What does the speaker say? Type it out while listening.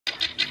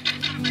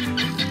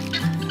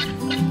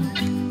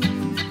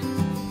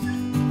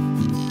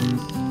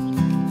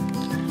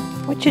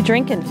What you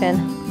drinking, Finn?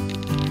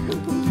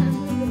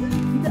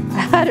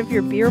 Out of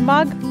your beer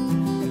mug?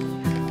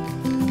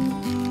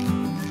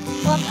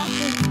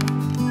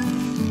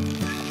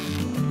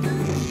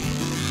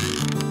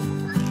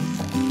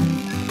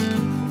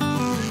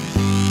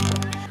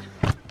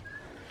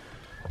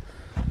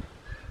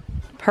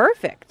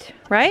 Perfect,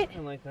 right? I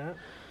like that.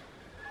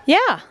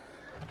 Yeah.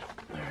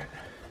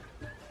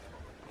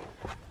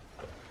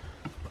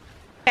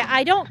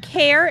 I don't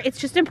care. It's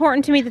just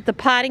important to me that the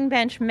potting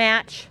bench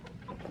match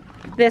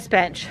this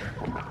bench.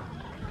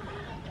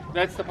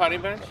 That's the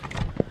potting bench?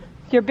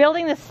 You're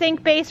building the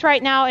sink base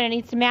right now, and it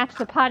needs to match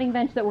the potting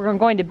bench that we're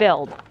going to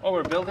build. Oh,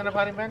 we're building a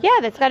potting bench? Yeah,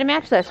 that's got to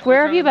match this.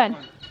 Where have you been?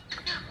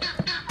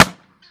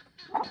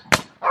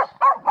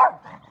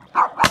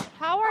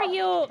 How are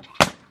you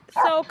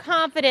so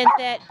confident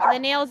that the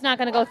nail's not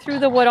going to go through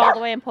the wood all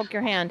the way and poke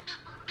your hand?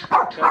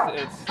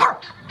 Because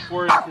it's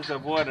 4 inches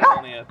of wood and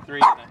only a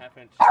 3.5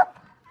 inch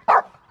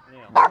nail.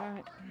 All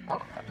right.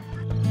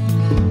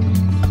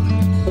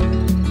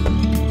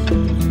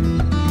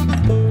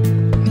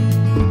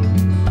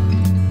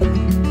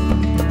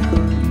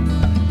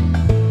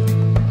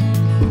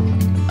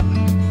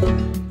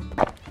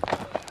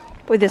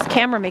 Boy, this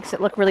camera makes it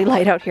look really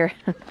light out here.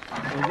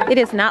 It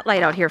is not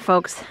light out here,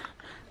 folks.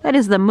 That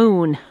is the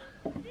moon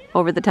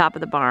over the top of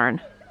the barn.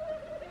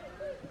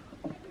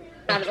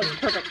 God, it looks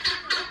perfect.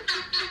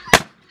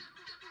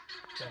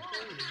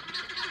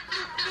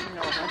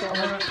 No, I don't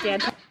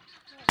understand.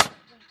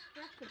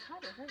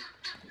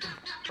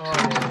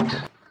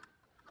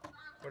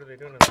 What are they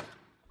doing? I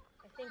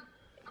think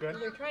Good?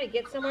 they're trying to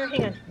get somewhere.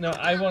 Hang on. No,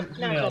 I want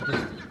No, nail. good.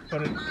 Just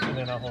put it and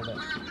then I'll hold it.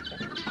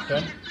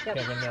 Good? Yep.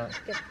 Okay, then nail it.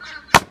 Good.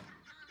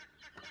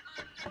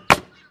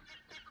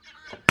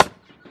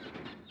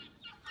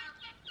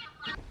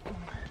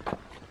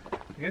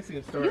 I guess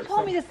you can store You it.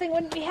 told me this thing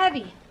wouldn't be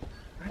heavy.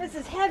 This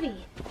is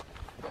heavy.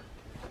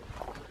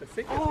 The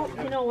sink is Oh,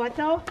 heavy. you know what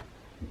though?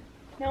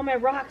 Now my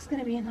rock's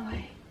gonna be in the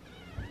way.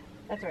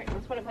 That's all right.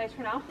 Let's put it in place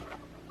for now.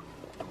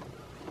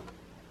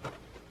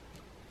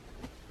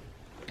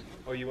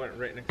 Oh, you went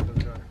right next to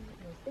the door.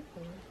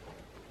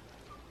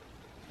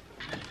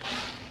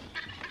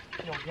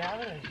 No,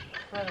 Gavin is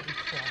incredibly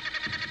strong.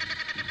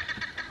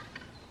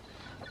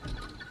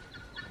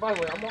 By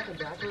the way, I'm walking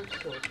backwards,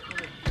 so it's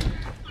kind of...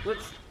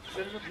 Let's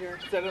set it up here.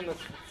 Set it on the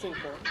sink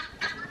first.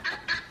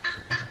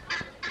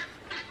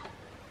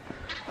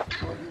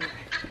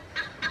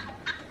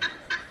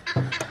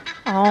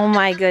 Oh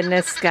my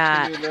goodness,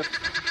 Scott. Can you lift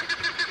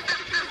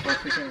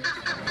both your fingers?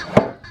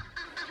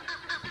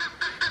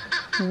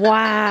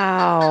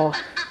 Wow.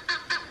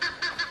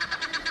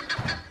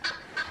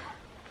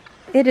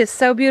 It is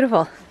so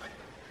beautiful.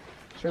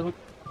 Sure, look.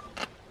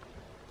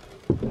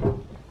 Oh,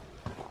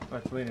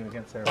 it's leaning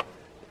against there.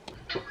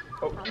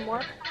 Oh. One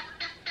more.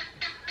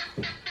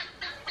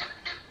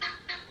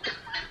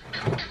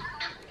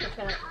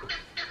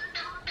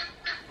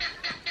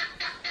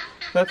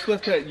 Let's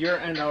lift at your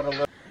end out a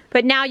little.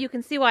 But now you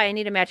can see why I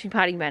need a matching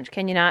potting bench,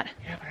 can you not?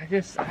 Yeah,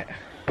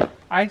 but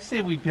I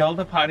say we build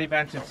a potty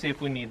bench and see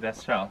if we need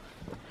this shelf.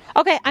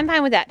 Okay, I'm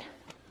fine with that.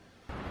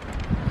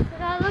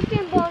 But I looked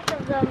in both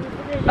of them.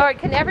 All right,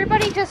 can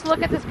everybody just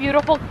look at this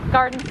beautiful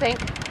garden sink?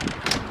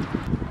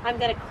 I'm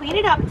gonna clean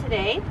it up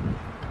today,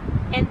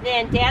 and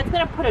then Dad's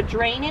gonna put a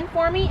drain in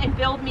for me and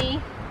build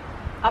me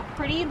a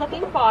pretty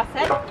looking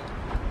faucet.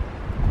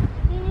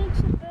 He needs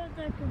to build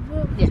like a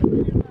book. Yeah.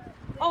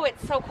 Oh,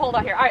 it's so cold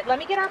out here. All right, let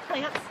me get our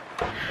plants.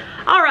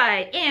 All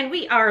right, and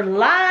we are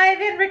live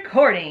and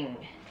recording.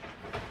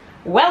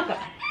 Welcome.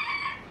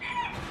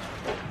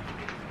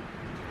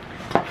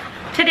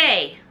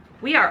 Today,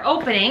 we are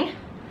opening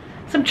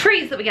some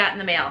trees that we got in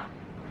the mail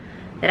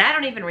that I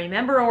don't even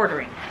remember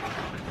ordering.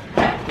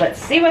 Let's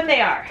see what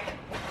they are.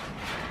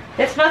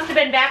 This must have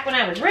been back when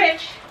I was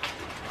rich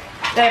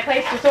that I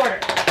placed this order.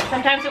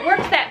 Sometimes it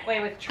works that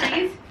way with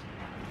trees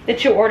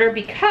that you order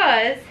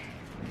because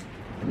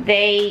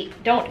they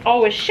don't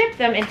always ship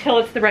them until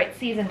it's the right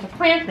season to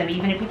plant them,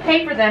 even if you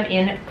pay for them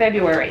in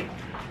February.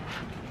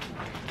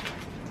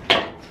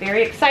 It's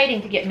very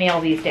exciting to get mail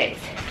these days.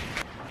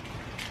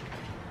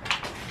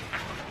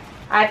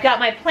 I've got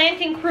my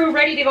planting crew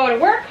ready to go to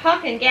work.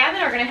 Huck and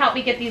Gavin are going to help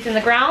me get these in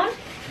the ground.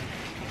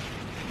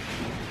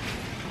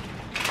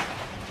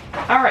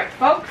 All right,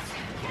 folks.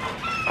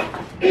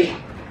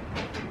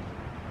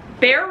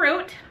 Bare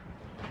root.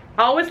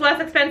 Always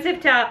less expensive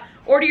to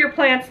order your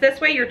plants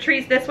this way, your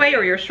trees this way,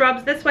 or your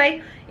shrubs this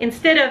way,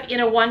 instead of in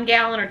a 1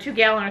 gallon or 2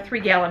 gallon or 3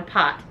 gallon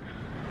pot.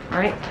 All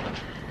right.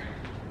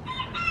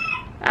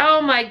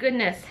 Oh my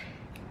goodness.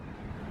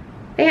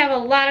 They have a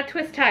lot of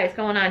twist ties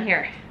going on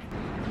here.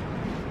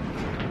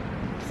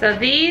 So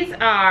these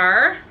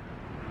are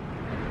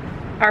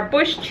our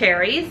bush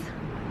cherries.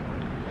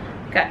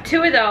 Got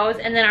 2 of those,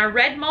 and then our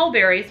red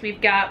mulberries, we've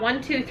got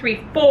 1, 2,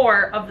 3,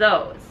 4 of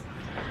those.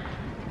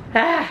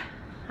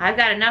 I've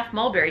got enough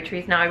mulberry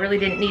trees now. I really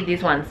didn't need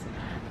these ones,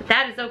 but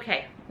that is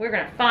okay. We're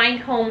gonna find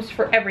homes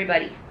for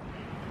everybody.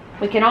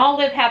 We can all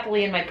live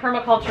happily in my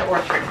permaculture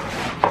orchard.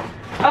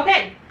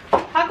 Okay,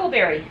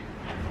 huckleberry.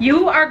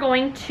 You are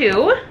going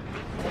to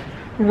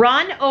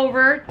run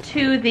over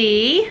to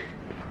the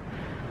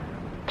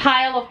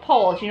pile of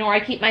poles. You know where I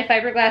keep my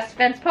fiberglass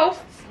fence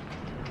posts?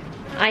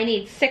 I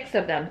need 6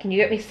 of them. Can you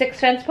get me 6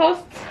 fence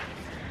posts?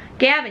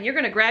 Gavin, you're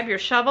gonna grab your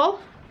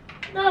shovel.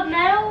 The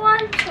metal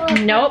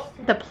ones? Nope,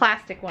 the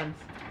plastic ones.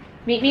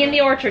 Meet me in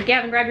the orchard.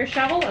 Gavin, grab your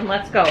shovel and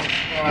let's go.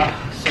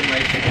 So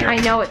nice in here. I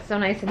know, it's so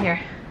nice in here.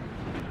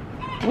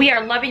 We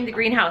are loving the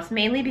greenhouse,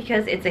 mainly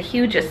because it's a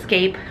huge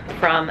escape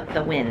from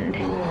the wind.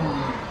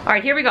 All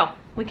right, here we go.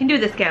 We can do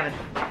this, Gavin.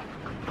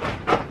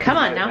 Come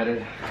on now.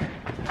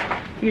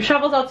 Your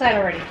shovel's outside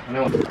already.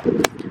 No.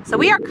 So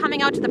we are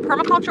coming out to the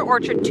permaculture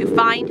orchard to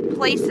find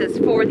places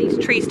for these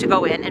trees to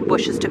go in and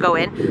bushes to go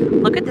in.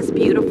 Look at this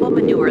beautiful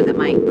manure that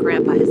my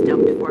grandpa has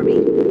dumped for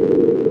me.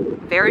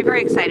 Very,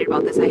 very excited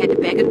about this. I had to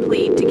beg and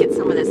plead to get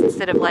some of this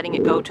instead of letting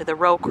it go to the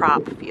row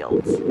crop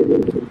fields.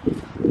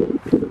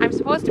 I'm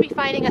supposed to be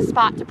finding a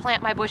spot to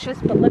plant my bushes,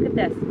 but look at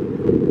this.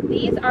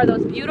 These are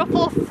those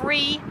beautiful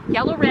free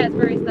yellow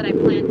raspberries that I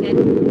planted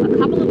a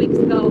couple of weeks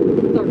ago,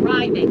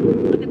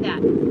 thriving. Look at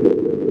that.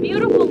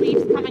 Beautiful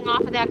leaves coming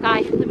off of that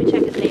guy. Let me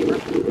check his neighbor.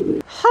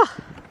 Huh,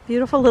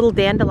 beautiful little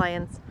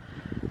dandelions.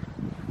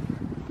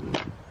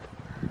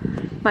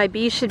 My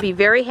bees should be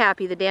very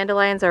happy. The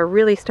dandelions are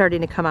really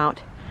starting to come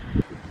out.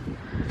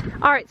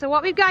 All right, so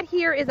what we've got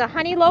here is a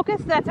honey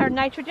locust. That's our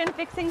nitrogen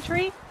fixing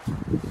tree.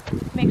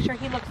 Make sure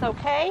he looks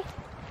okay.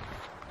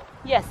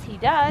 Yes, he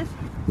does.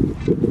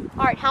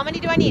 All right, how many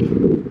do I need?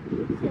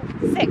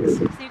 6.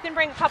 So you can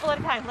bring a couple at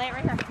a time. Lay it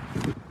right here.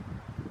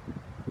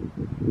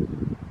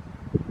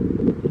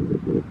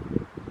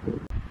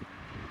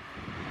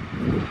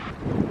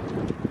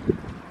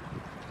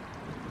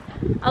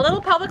 A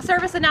little public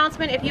service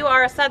announcement if you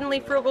are a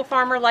suddenly frugal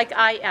farmer like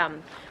I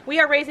am. We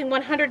are raising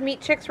 100 meat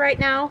chicks right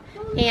now,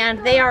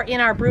 and they are in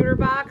our brooder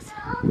box.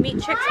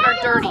 Meat chicks are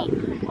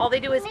dirty. All they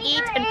do is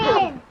eat and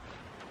poop.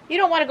 You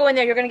don't want to go in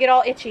there, you're going to get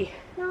all itchy.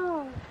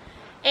 No.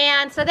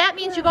 And so that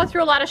means you go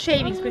through a lot of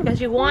shavings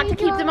because you want to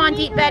keep them on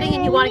deep bedding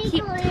and you want to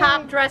keep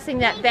top dressing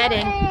that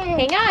bedding.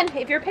 Hang on,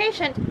 if you're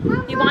patient,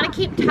 you want to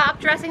keep top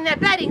dressing that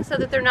bedding so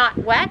that they're not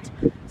wet,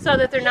 so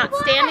that they're not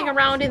standing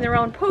around in their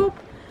own poop,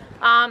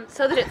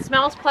 so that it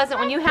smells pleasant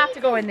when you have to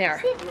go in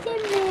there.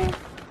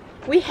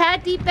 We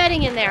had deep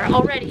bedding in there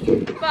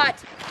already,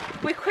 but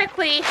we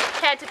quickly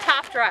had to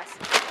top dress.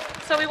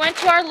 So we went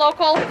to our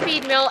local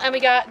feed mill and we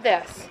got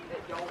this.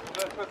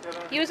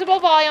 Usable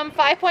volume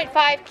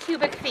 5.5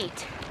 cubic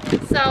feet.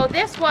 So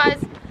this was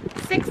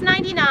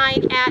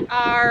 $6.99 at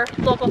our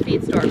local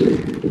feed store.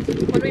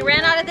 When we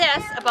ran out of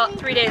this about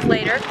 3 days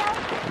later,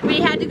 we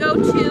had to go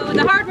to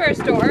the hardware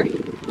store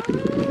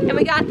and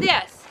we got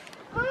this,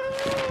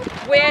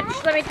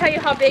 which, let me tell you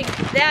how big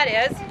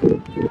that is.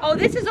 Oh,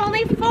 this is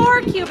only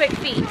 4 cubic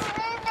feet.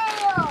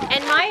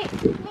 And my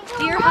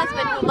dear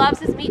husband, who loves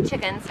his meat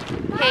chickens,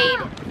 paid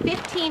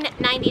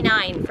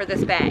 $15.99 for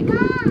this bag.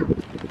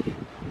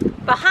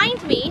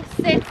 Behind me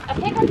sits a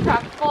pickup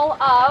truck full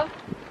of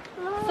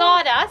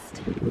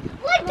sawdust.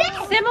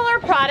 Similar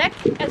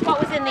product as what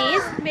was in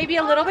these, maybe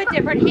a little bit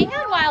different. Hang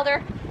on,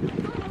 Wilder.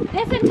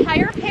 This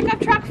entire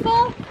pickup truck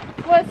full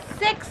was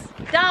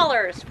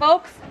 $6,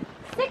 folks.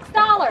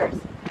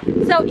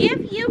 $6. So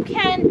if you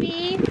can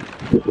be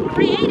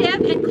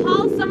creative and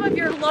call some of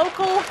your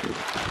local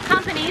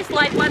companies,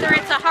 like whether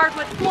it's a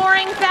hardwood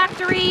flooring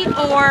factory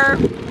or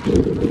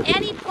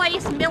any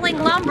place milling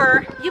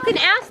lumber, you can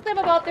ask them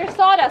about their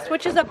sawdust,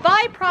 which is a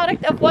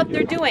byproduct of what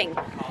they're doing.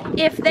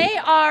 If they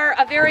are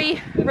a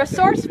very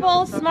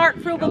resourceful,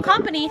 smart, frugal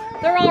company,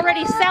 they're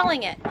already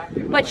selling it.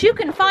 But you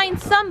can find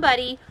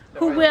somebody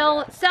who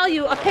will sell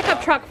you a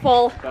pickup truck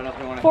full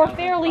for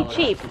fairly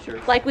cheap,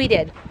 like we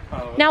did.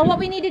 Now what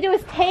we need to do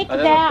is take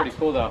that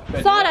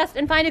sawdust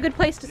and find a good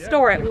place to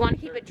store it. We want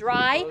to keep it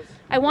dry.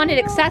 I want it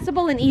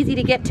accessible and easy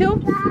to get to.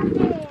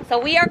 So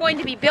we are going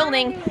to be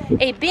building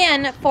a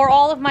bin for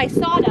all of my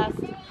sawdust.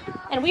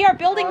 And we are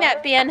building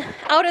that bin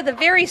out of the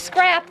very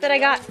scrap that I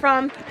got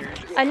from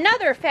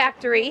another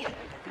factory.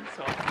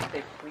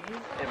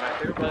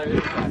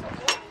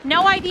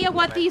 No idea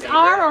what these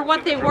are or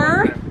what they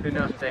were,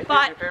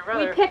 but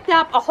we picked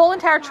up a whole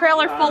entire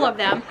trailer full of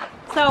them.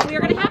 So we're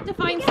going to have to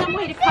find some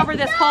way to cover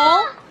this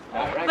hole.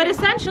 But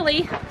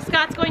essentially,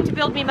 Scott's going to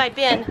build me my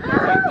bin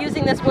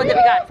using this wood that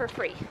we got for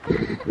free.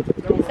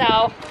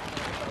 So,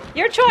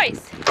 your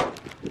choice.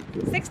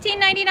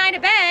 $16.99 a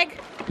bag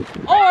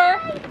or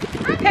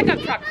pickup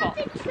truck full.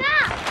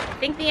 I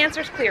think the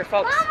answer's clear,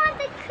 folks.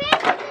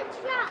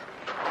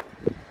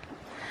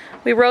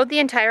 We rode the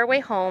entire way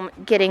home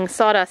getting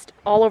sawdust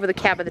all over the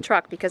cab of the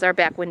truck because our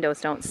back windows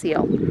don't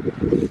seal.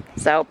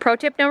 So pro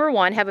tip number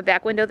 1, have a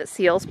back window that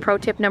seals. Pro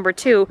tip number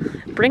 2,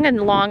 bring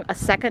along a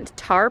second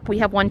tarp. We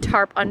have one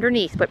tarp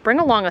underneath, but bring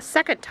along a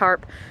second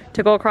tarp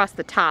to go across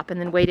the top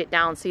and then weight it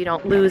down so you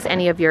don't lose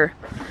any of your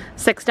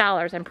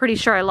 $6. I'm pretty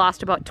sure I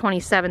lost about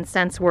 27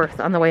 cents worth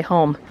on the way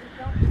home.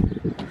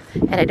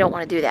 And I don't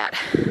want to do that.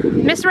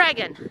 Miss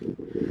Reagan.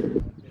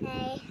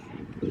 Hey.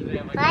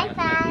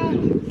 Bye-bye.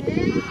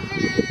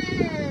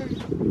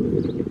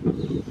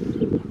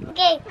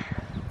 Okay.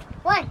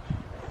 1,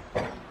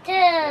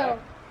 2,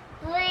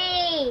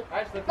 3.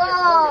 4,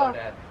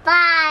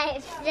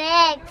 5, 6,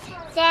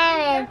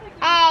 7,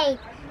 8,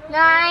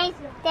 9,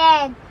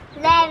 10,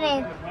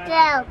 11,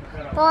 12,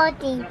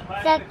 14,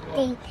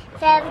 16,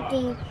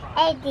 17,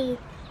 18,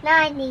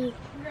 19,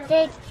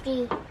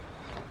 60,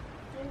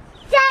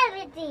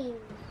 17.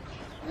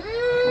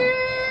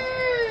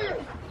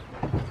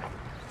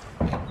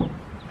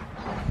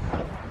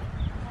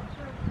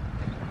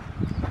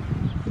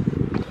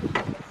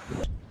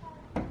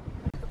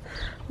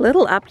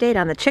 Little update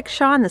on the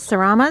chickshaw and the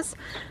Saramas.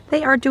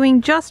 They are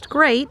doing just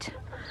great.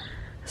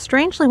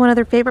 Strangely, one of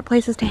their favorite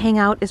places to hang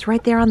out is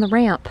right there on the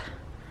ramp.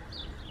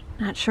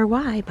 Not sure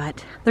why,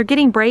 but they're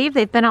getting brave.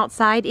 They've been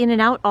outside in and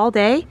out all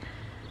day.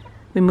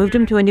 We moved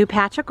them to a new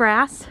patch of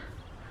grass,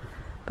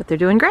 but they're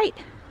doing great.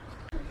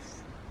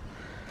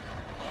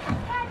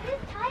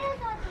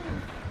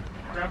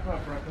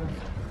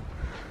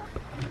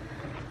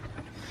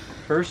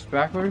 First,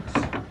 backwards.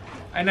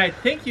 And I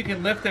think you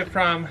can lift it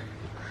from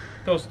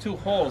those 2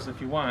 holes if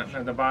you want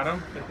at the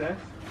bottom, like this.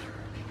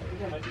 I think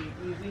that might be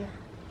easy.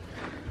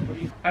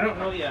 I don't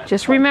know yet.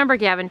 Just remember,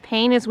 Gavin,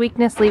 pain is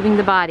weakness leaving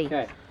the body.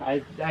 Okay,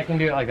 I can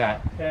do it like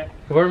that. Okay.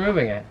 We're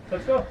moving it.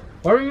 Let's go.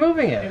 Where are we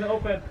moving it? In the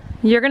open.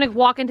 You're gonna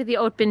walk into the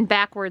oat bin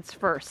backwards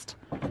first.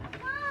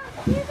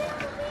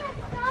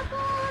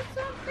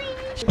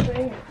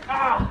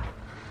 Ah!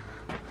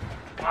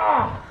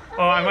 Ah!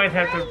 Oh, I might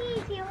have to.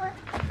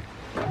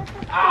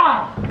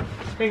 Ah!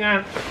 Hang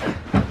on.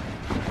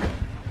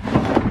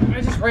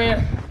 I just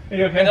ran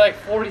into like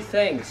 40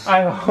 things.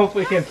 I hope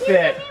we can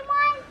fit.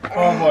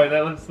 Oh boy,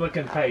 that looks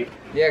looking tight.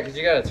 Yeah, because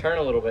you gotta turn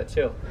a little bit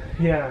too.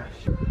 Yeah.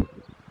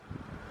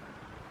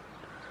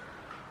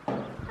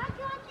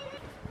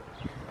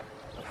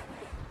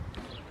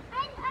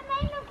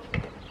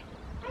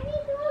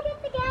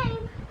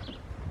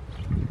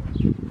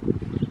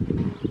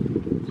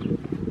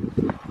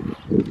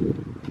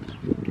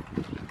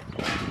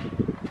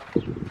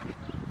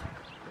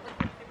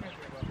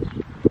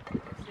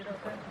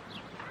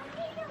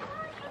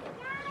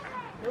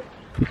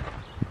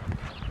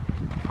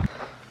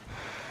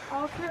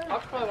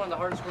 That's probably one of the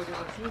hardest workers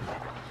I've seen.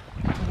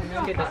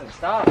 This kid doesn't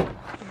stop.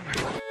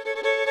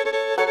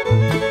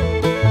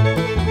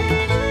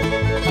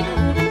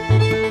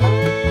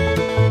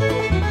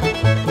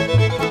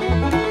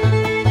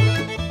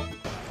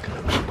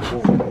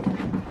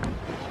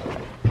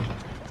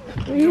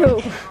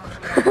 Ew.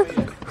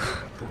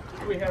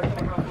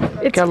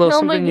 It's got a little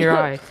something in your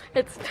eye.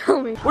 It's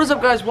filming. What is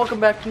up, guys? Welcome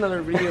back to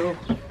another video.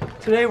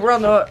 Today we're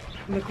on the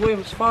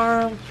McWilliams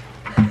farm.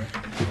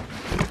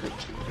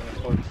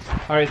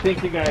 All right,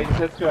 thank you guys.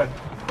 That's good.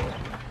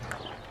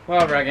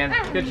 Well, Regan,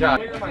 good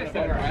job.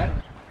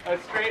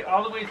 Straight,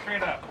 all the way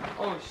straight up.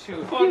 Oh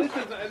shoot! Oh, this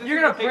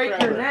You're gonna break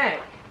your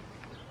neck.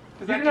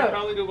 Because I can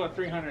probably do about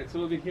 300, so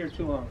we'll be here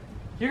too long.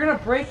 You're gonna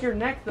break your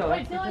neck though.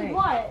 Wait, doing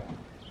what?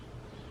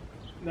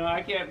 No,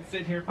 I can't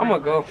sit here. I'm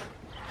gonna go.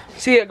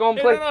 See it, go and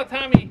play. No,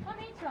 Tommy. Let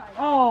me try.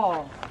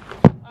 Oh.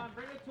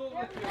 Bring a tool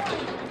with you.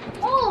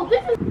 Oh,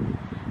 this is.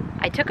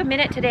 I took a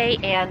minute today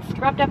and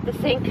scrubbed up the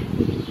sink.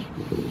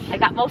 I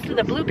got most of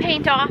the blue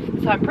paint off,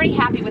 so I'm pretty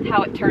happy with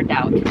how it turned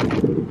out.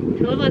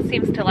 Tallulah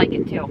seems to like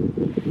it too.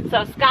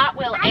 So Scott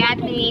will add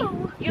me,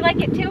 you like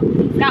it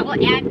too? Scott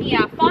will add me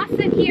a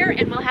faucet here,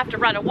 and we'll have to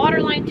run a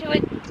water line to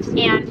it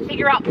and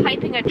figure out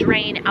piping a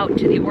drain out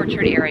to the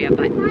orchard area,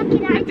 but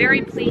I'm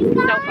very pleased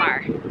so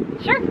far.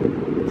 Sure.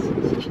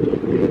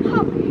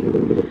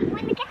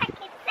 When the cat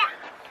gets out.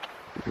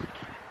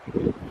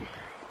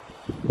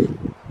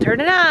 Turn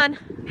it on.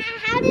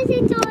 How does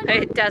it turn on?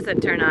 It doesn't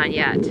turn on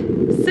yet.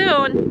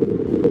 Soon.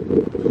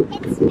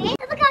 It's big.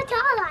 Look how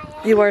tall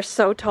I am. You are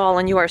so tall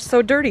and you are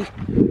so dirty.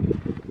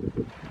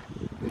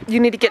 You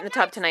need to get in the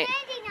tub tonight.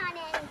 Standing on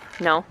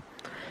it. No.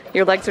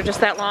 Your legs are just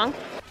that long.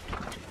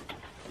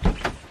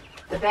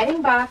 The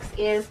bedding box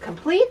is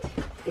complete.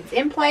 It's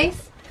in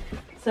place.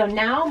 So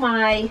now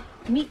my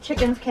meat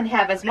chickens can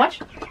have as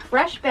much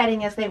fresh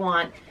bedding as they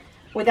want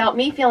without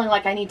me feeling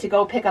like I need to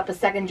go pick up a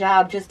second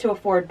job just to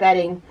afford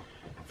bedding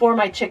for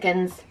my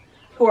chickens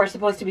who are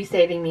supposed to be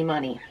saving me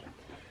money.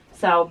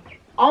 So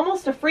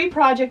almost a free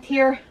project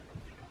here,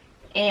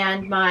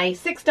 and my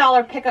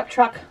 $6 pickup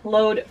truck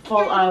load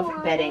full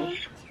of bedding.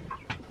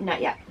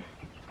 Not yet.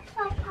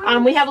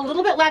 We have a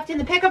little bit left in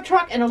the pickup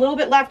truck and a little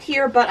bit left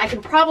here, but I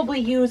can probably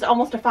use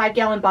almost a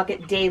 5-gallon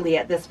bucket daily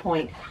at this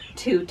point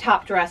to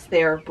top dress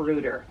their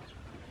brooder.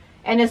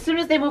 And as soon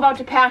as they move out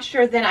to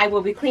pasture, then I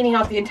will be cleaning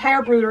out the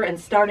entire brooder and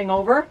starting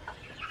over.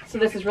 So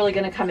this is really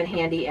going to come in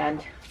handy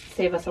and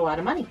save us a lot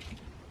of money.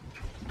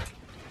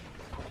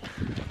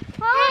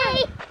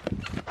 Hi.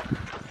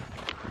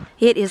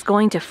 It is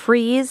going to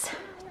freeze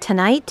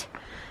tonight.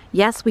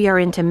 Yes, we are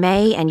into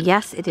May, and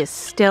yes, it is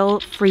still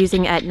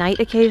freezing at night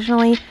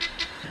occasionally.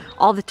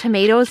 All the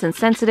tomatoes and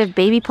sensitive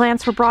baby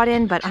plants were brought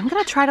in, but I'm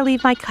going to try to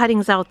leave my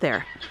cuttings out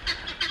there.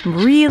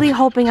 I'm really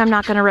hoping I'm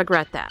not going to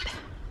regret that.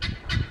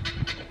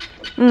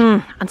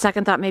 On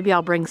second thought, maybe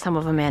I'll bring some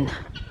of them in.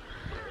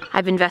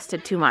 I've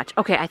invested too much.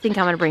 Okay, I think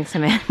I'm going to bring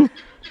some in.